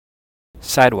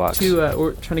Sidewalks.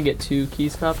 We're trying to get 2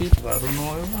 keys copied. Oh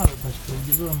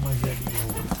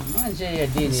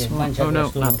no,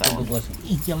 not that one.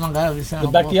 The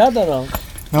backyard or no?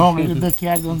 No, the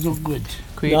backyard don't look good.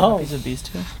 Can we get No. copies of these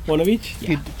 2? One of each?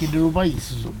 Che deruba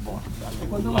isso, buono.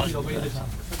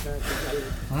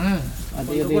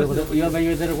 Io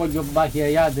voglio vedere quel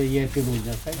backyard ieri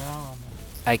fiducia, sai?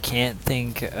 I can't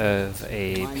think of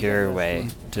a purer way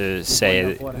to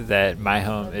say that my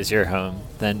home is your home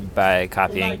than by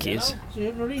copying keys.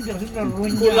 Good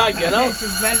luck, you know?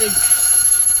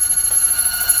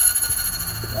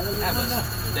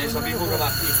 Deze heb ik ook al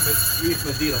iets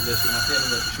met dieren, dus je mag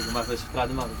helemaal maar eens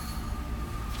praten man.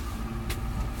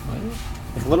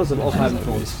 Wat is het Alzheimer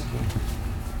voor ons?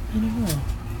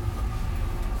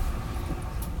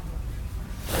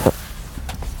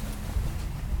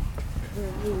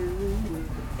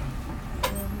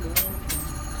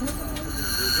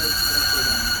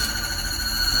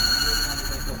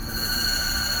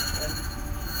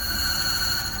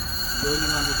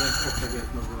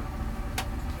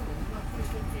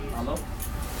 Hallo?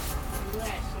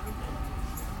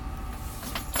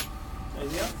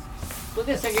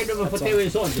 Potesse che dove potevo i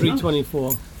soldi, no? 324.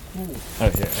 Oh,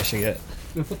 here, I should get.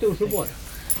 Non potevo su buono.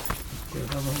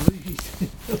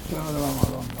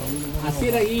 A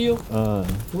sera io, tu a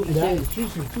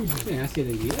sera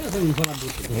io, sono un po' la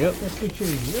butta. Yep.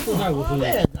 Tu sai cosa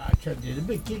è? C'è dire,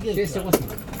 perché che Stessa cosa.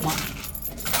 Ma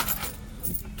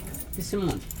this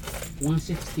month,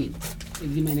 116.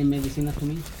 Is the many medicine to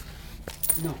me?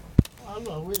 No.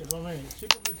 allora, vedi com'è?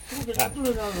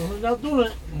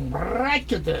 Natura,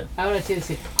 bracchete. Allora sì,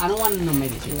 sì. I don't want no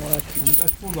medicine.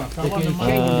 Spudata, Perché quando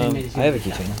change mai... the medicine. I have a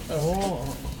keychain.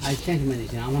 Oh, I change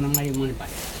medicine. I want my money back.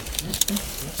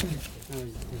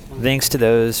 Thanks to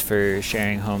those for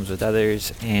sharing homes with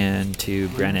others, and to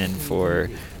Brennan for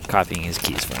copying his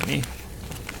keys for me.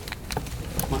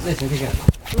 Ma adesso che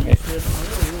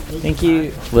Thank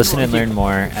you. Listen and learn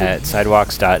more at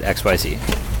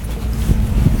sidewalks.xyz.